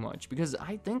one too much, because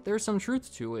I think there's some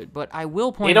truth to it, but I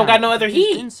will point out they don't got no other heat.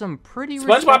 There's been some pretty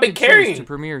SpongeBob been carrying to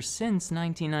premiere since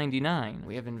 1999.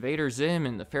 We have Invader Zim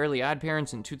and The Fairly Odd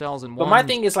Parents in 2001. But my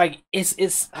thing is like, it's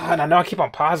and I know I keep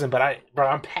on pausing, but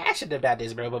I'm passionate about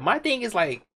this, bro. But my thing is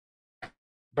like,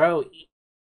 bro,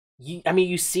 I mean,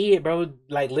 you see it, bro.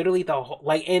 Like literally the whole,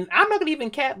 like, and I'm not gonna even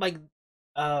cap like.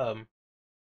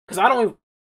 Because I don't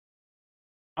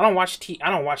watch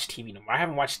TV no more. I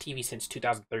haven't watched TV since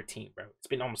 2013, bro. It's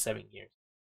been almost 7 years.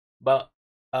 But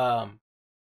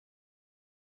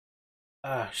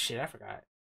shit, I forgot.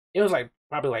 It was like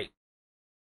probably like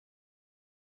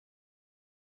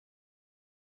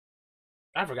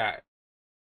I forgot.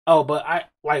 Oh, but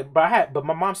but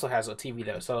my mom still has a TV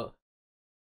though. So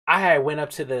I had went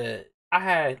up to the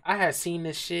I had seen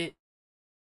this shit.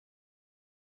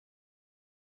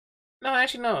 No,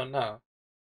 actually, no.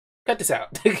 Cut this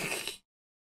out.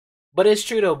 But it's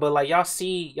true though. But like y'all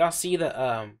see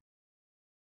the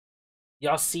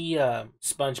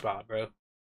SpongeBob, bro.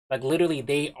 Like literally,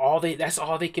 that's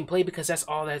all they can play because that's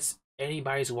all that's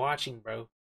anybody's watching, bro.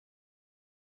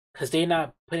 Cause they're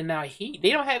not putting out heat.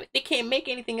 They can't make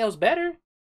anything else better.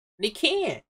 They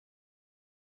can't.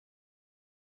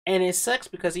 And it sucks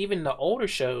because even the older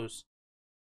shows.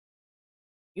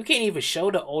 You can't even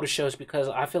show the older shows because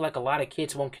I feel like a lot of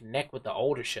kids won't connect with the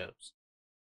older shows.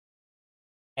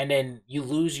 And then you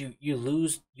lose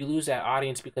that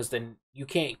audience because then you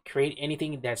can't create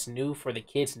anything that's new for the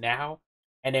kids now.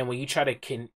 And then when you try to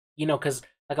cuz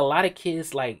like a lot of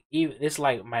kids like even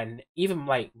like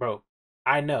bro,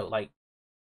 I know like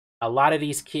a lot of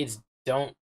these kids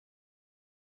don't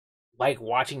like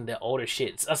watching the older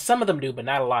shit. Some of them do, but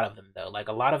not a lot of them though. Like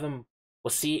a lot of them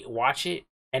will watch it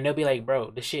and they'll be like,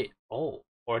 bro, this shit old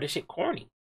or this shit corny.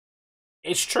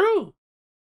 It's true.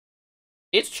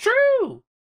 It's true.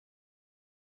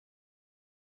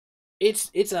 It's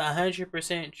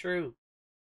 100% true.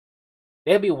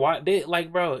 They'll be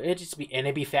like, bro,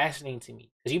 it'd be fascinating to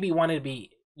me because you be wanting to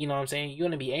be, you know what I'm saying? You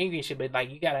want to be angry and shit, but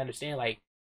like you gotta understand, like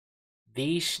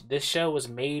this show was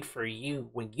made for you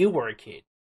when you were a kid,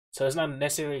 so it's not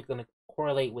necessarily gonna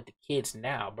correlate with the kids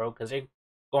now, bro, because they're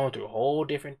going through whole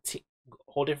different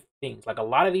things. Like a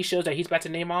lot of these shows that he's about to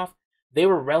name off, they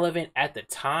were relevant at the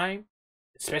time,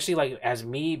 especially like as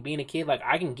me being a kid. Like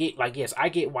I can get like, yes, I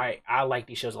get why I like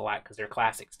these shows a lot because they're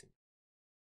classics to me.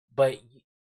 But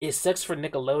it sucks for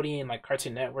Nickelodeon, like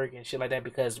Cartoon Network and shit like that,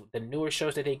 because the newer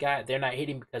shows that they got, they're not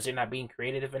hitting because they're not being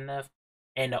creative enough.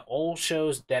 And the old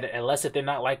shows that unless if they're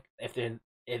like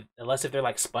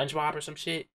SpongeBob or some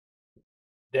shit,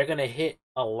 they're gonna hit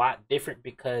a lot different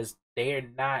because they're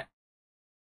not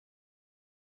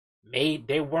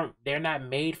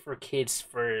made for kids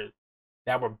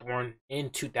that were born in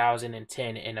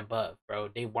 2010 and above, bro.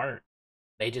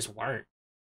 They just weren't.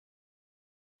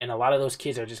 And a lot of those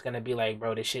kids are just gonna be like,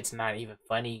 bro, this shit's not even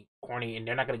funny, corny, and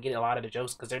they're not gonna get a lot of the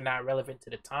jokes because they're not relevant to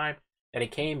the time that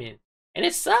it came in. And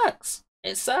it sucks.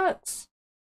 It sucks.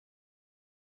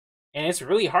 And it's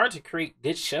really hard to create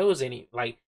good shows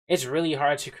it's really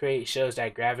hard to create shows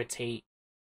that gravitate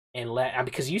and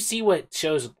because you see what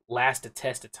shows last the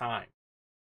test of time.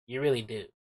 You really do.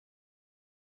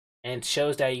 And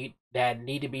shows that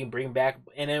need to be bring back.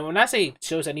 And then when I say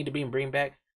shows that need to be bring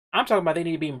back, I'm talking about they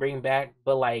need to be bring back,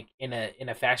 but like in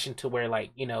a fashion to where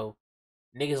like, you know,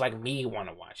 niggas like me want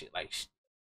to watch it, like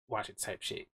watch it type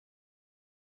shit.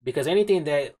 Because anything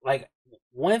that like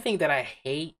one thing that I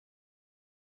hate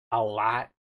a lot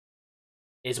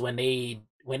is when they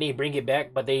bring it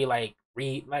back, but they like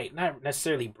not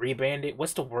necessarily rebrand it.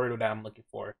 What's the word that I'm looking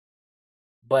for?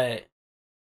 But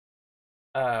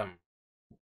um,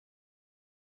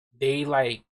 they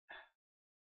like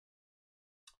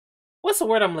what's the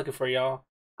word I'm looking for, y'all?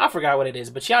 I forgot what it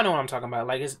is, but y'all know what I'm talking about.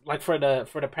 Like it's like for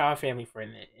the Proud Family, for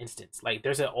an instance. Like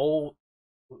there's an old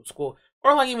school,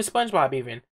 or like even SpongeBob,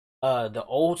 even the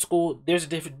old school. There's a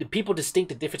different. The people distinct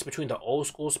the difference between the old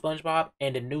school SpongeBob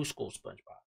and the new school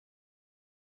SpongeBob.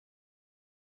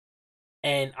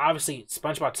 And obviously,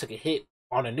 SpongeBob took a hit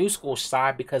on the new school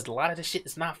side because a lot of the shit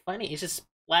is not funny. It's just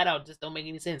flat out just don't make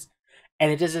any sense,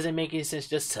 and it just doesn't make any sense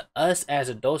just to us as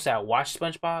adults that watch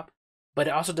SpongeBob. But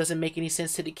it also doesn't make any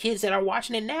sense to the kids that are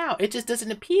watching it now. It just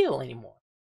doesn't appeal anymore.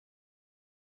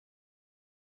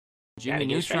 Jimmy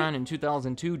Neutron in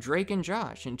 2002, Drake and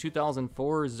Josh in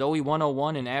 2004, Zoe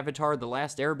 101 and Avatar: The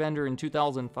Last Airbender in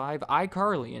 2005,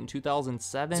 iCarly in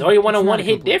 2007. Zoe 101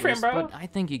 hit different, bro. But I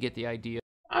think you get the idea.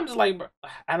 I'm just like, bro,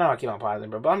 I know I keep on pausing,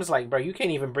 bro, but I'm just like, bro, you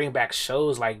can't even bring back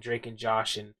shows like Drake and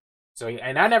Josh and Zoe.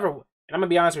 And I'm gonna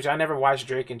be honest with you, I never watched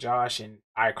Drake and Josh and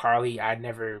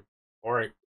iCarly. Or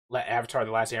Avatar: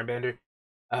 The Last Airbender.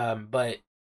 But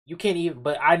you can't even.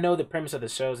 But I know the premise of the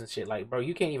shows and shit. Like, bro,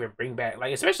 you can't even bring back,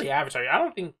 like, especially Avatar. I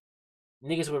don't think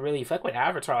niggas would really fuck with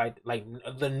Avatar. Like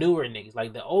the newer niggas,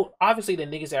 like the old. Obviously, the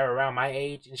niggas that are around my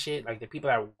age and shit, like the people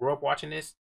that grew up watching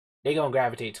this, they gonna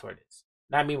gravitate toward this.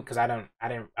 Not me, because I don't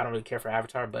really care for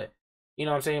Avatar, but you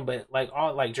know what I'm saying. But like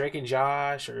all like Drake and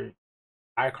Josh or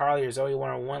iCarly or Zoe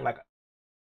 101, like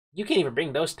you can't even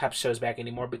bring those type of shows back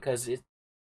anymore because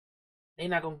they're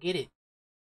not gonna get it.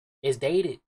 It's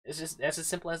dated. It's just that's as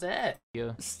simple as that.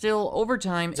 Yeah. Still, over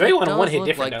time, it does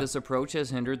look like this approach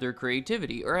has hindered their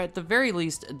creativity, or at the very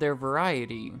least, their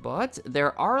variety. But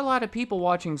there are a lot of people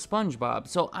watching SpongeBob,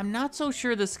 so I'm not so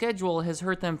sure the schedule has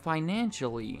hurt them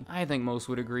financially. I think most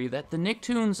would agree that the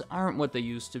Nicktoons aren't what they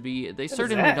used to be. They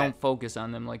certainly don't focus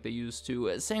on them like they used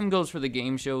to. Same goes for the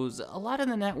game shows. A lot of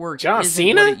the network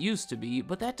isn't what it used to be,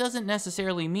 but that doesn't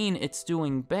necessarily mean it's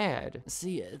doing bad.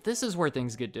 See, this is where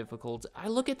things get difficult. I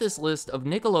look at this list of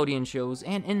Nickelodeon shows,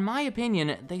 and in my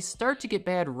opinion, they start to get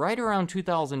bad right around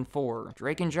 2004.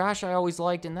 Drake and Josh I always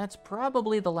liked, and that's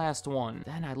probably the last one.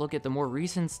 Then I look at the more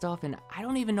recent stuff, and I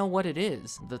don't even know what it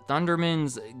is. The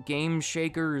Thundermans, Game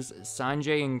Shakers,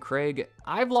 Sanjay and Craig.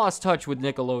 I've lost touch with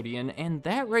Nickelodeon, and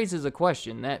that raises a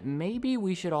question that maybe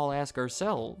we should all ask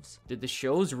ourselves. Did the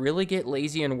shows really get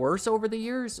lazy and worse over the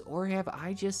years, or have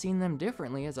I just seen them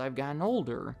differently as I've gotten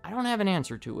older? I don't have an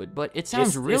answer to it, but it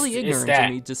sounds really ignorant to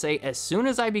me to say as soon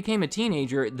as I became a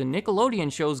teenager, the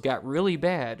Nickelodeon shows got really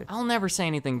bad. I'll never say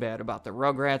anything bad about the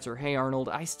Rugrats or Hey Arnold.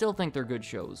 I still think they're good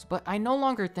shows, but I no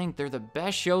longer think they're the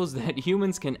best shows that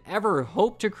humans can ever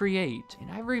hope to create.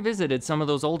 And I've revisited some of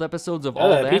those old episodes of All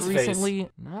That recently.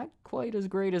 Not quite as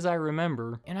great as I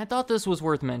remember. And I thought this was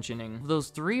worth mentioning. Those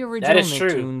three original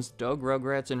Nicktoons, Doug,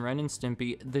 Rugrats, and Ren and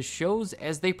Stimpy, the shows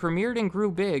as they premiered and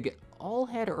grew big, all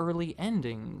had early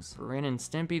endings. For Ren and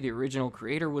Stimpy, the original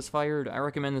creator was fired. I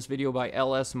recommend this video by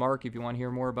LS Mark if you want to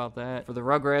hear more about that. For the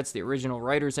Rugrats, the original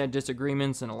writers had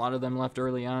disagreements and a lot of them left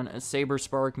early on. Saber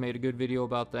Spark made a good video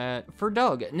about that. For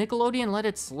Doug, Nickelodeon let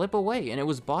it slip away and it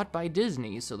was bought by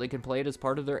Disney so they could play it as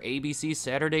part of their ABC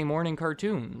Saturday morning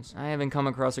cartoons. I haven't come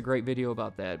across a great video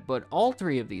about that, but all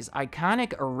three of these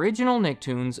iconic original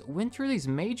Nicktoons went through these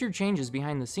major changes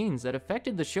behind the scenes that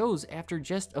affected the shows after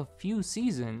just a few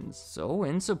seasons. So,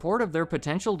 in support of their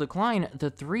potential decline,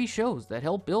 the three shows that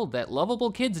helped build that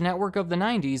lovable kids network of the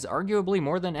 90s, arguably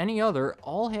more than any other,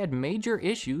 all had major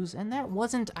issues, and that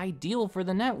wasn't ideal for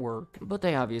the network. But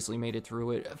they obviously made it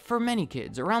through it. For many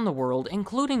kids around the world,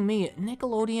 including me,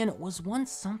 Nickelodeon was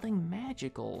once something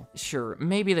magical. Sure,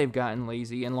 maybe they've gotten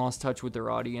lazy and lost touch with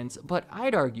their audience, but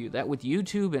I'd argue that with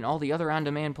YouTube and all the other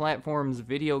on-demand platforms,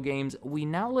 video games, we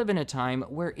now live in a time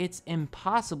where it's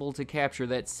impossible to capture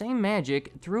that same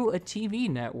magic through a TV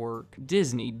network.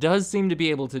 Disney does seem to be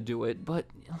able to do it, but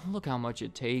look how much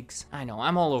it takes. I know,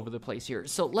 I'm all over the place here,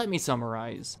 so let me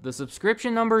summarize. The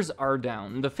subscription numbers are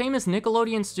down, the famous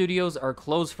Nickelodeon studios are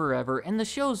closed forever, and the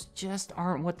shows just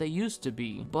aren't what they used to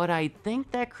be. But I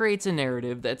think that creates a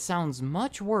narrative that sounds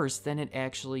much worse than it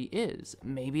actually is.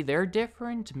 Maybe they're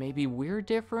different, maybe we're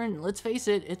different. Let's face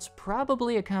it, it's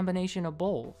probably a combination of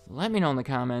both. Let me know in the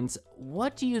comments,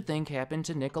 what do you think happened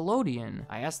to Nickelodeon?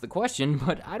 I asked the question,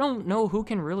 but I don't know who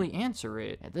can really answer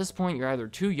it. At this point, you're either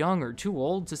too young or too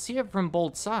old to see it from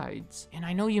both sides. And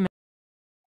I know you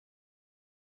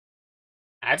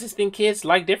I just think kids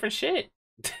like different shit.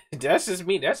 That's just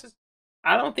me. That's just.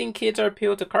 I don't think kids are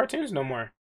appealed to cartoons no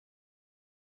more.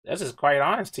 That's just quite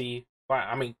honest to you.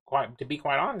 I mean, quite to be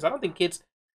quite honest, I don't think kids.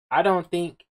 I don't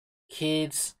think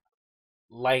kids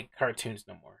like cartoons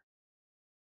no more,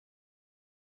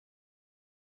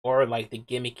 or like the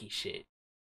gimmicky shit,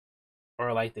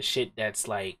 or like the shit that's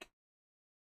like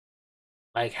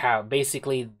how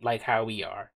basically like how we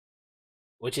are,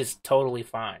 which is totally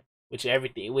fine. Which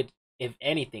everything, which if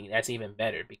anything, that's even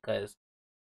better because,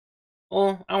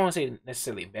 well, I won't say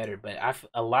necessarily better, but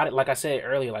a lot of, like I said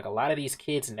earlier, like a lot of these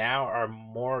kids now are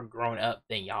more grown up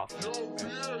than y'all think,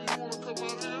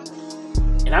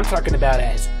 and I'm talking about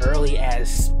as early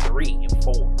as 3 and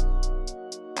 4.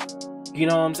 You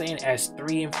know what I'm saying? As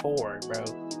 3 and 4, bro.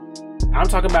 I'm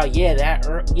talking about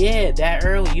that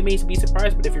early. You may be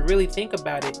surprised, but if you really think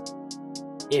about it,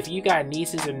 if you got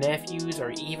nieces or nephews,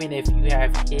 or even if you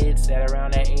have kids that are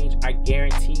around that age, I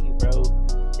guarantee you, bro,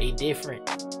 they different.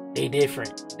 They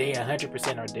different. They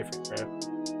 100% are different, bro.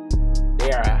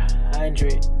 They are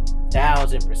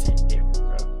 100,000% different,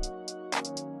 bro.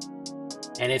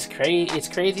 And it's crazy. It's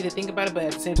crazy to think about it, but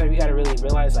at the same time, you gotta really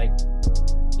realize, like,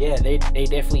 yeah, they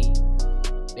definitely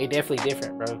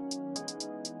different, bro.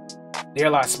 They're a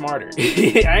lot smarter.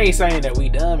 I ain't saying that we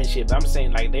dumb and shit, but I'm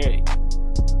saying like they're,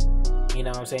 you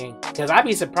know what I'm saying? Because I'd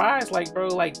be surprised, like, bro,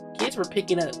 like kids were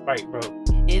picking up, right, bro?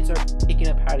 Kids are picking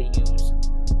up how to use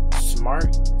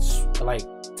smart, like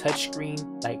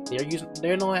touchscreen, like they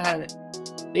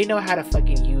know how to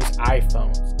fucking use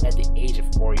iPhones at the age of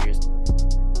 4 years old.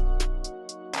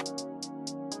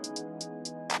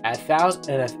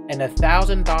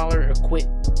 $1,000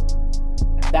 equipment,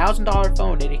 $1,000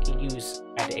 phone that they can use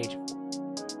at the age of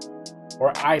 4,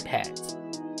 or iPads.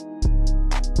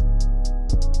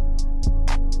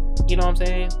 You know what I'm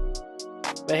saying?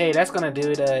 But hey, that's gonna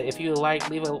do it. If you like,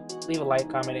 leave a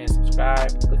like, comment, and subscribe.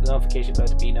 Click the notification bell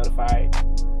to be notified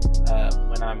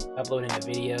when I'm uploading the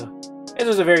video. This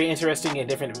was a very interesting and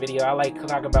different video. I like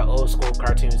talking about old school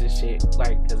cartoons and shit,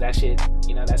 like, cause that shit,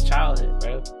 you know, that's childhood,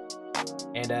 bro.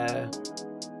 And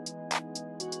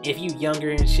if you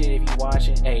younger and shit, if you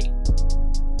watching, hey,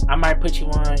 I might put you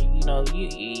on. You know,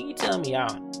 you tell me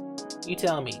out. You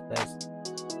tell me, cause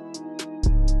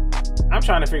I'm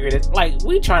trying to figure this. Like,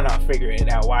 we trying to figure it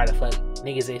out. Why the fuck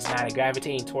niggas is not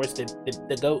gravitating towards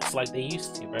the goats like they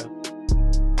used to, bro?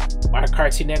 Why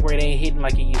Cartoon Network ain't hitting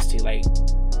like it used to? Like,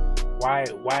 why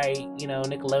you know,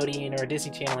 Nickelodeon or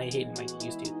Disney Channel ain't hitting like it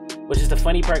used to? Which is the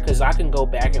funny part, because I can go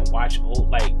back and watch old,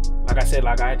 like I said,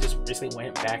 like I just recently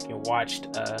went back and watched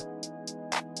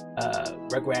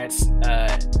Rugrats,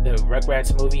 the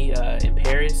Rugrats movie in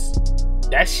Paris.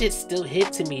 That shit still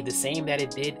hit to me the same that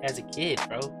it did as a kid,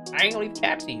 bro. I ain't gonna even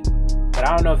cap to you, but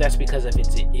I don't know if that's because of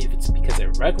if it's because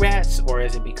of Rugrats, or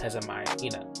is it because of my,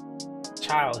 you know,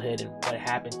 childhood and what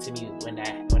happened to me when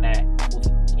that movie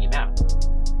came out.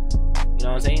 You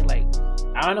know what I'm saying? Like,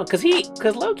 I don't know, cause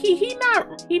low key he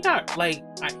not like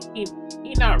he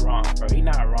not wrong, bro. He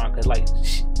not wrong, cause like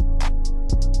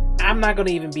I'm not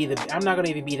gonna even be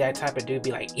that type of dude.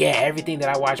 Be like, yeah, everything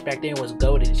that I watched back then was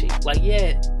goated and shit. Like,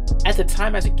 yeah, at the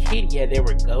time as a kid, yeah, they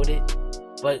were goated,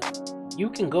 but you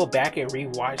can go back and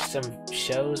rewatch some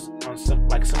shows on some,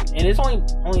 and it's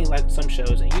only like some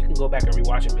shows, and you can go back and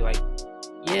rewatch and be like,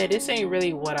 yeah, this ain't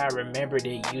really what I remembered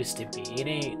it used to be. It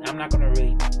ain't. I'm not gonna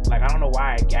really, like, I don't know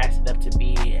why I gassed it up to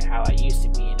be how I used to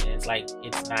be, and it's like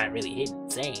it's not really hitting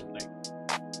the same. Like,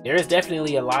 there's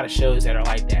definitely a lot of shows that are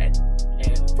like that,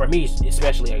 and for me,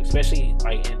 especially like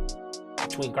in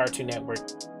between Cartoon Network,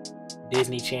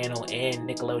 Disney Channel, and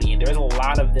Nickelodeon, there's a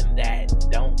lot of them that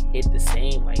don't hit the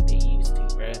same like they used to,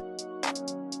 bruh.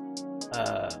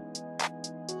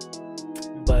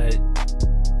 But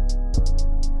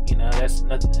you know, that's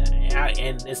nothing.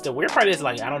 And it's the weird part is,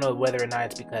 like, I don't know whether or not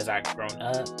it's because I've grown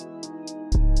up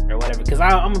or whatever. Because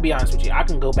I'm gonna be honest with you, I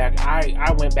can go back.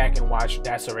 I went back and watched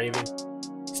That's So Raven.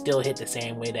 Still hit the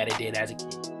same way that it did as a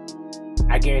kid.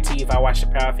 I guarantee you, if I watched The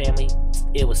Proud Family,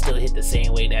 it would still hit the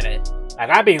same way that it. Like,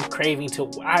 I've been craving to.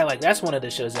 That's one of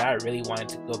the shows that I really wanted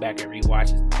to go back and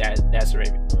rewatch. That's So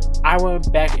Raven. I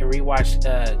went back and rewatched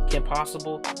Kim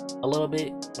Possible a little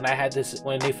bit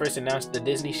when they first announced the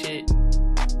Disney shit.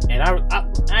 And I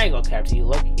ain't gonna cap to you.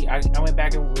 Look, I went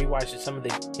back and rewatched some of the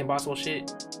Kim Possible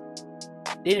shit.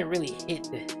 Didn't really hit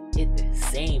the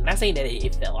same. Not saying that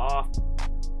it fell off.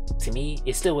 To me,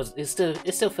 it still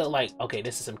felt like, okay,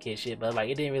 this is some kid shit, but like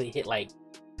it didn't really hit like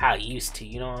how it used to.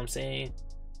 You know what I'm saying?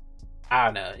 I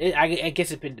don't know. I guess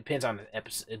it depends on the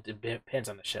episode. It depends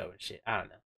on the show and shit. I don't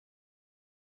know.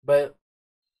 But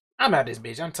I'm out this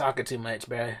bitch. I'm talking too much,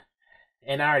 bro.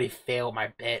 And I already failed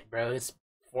my bet, bro. It's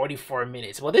 44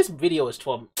 minutes. Well, this video is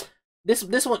 12. This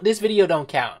video don't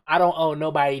count. I don't owe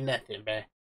nobody nothing, man.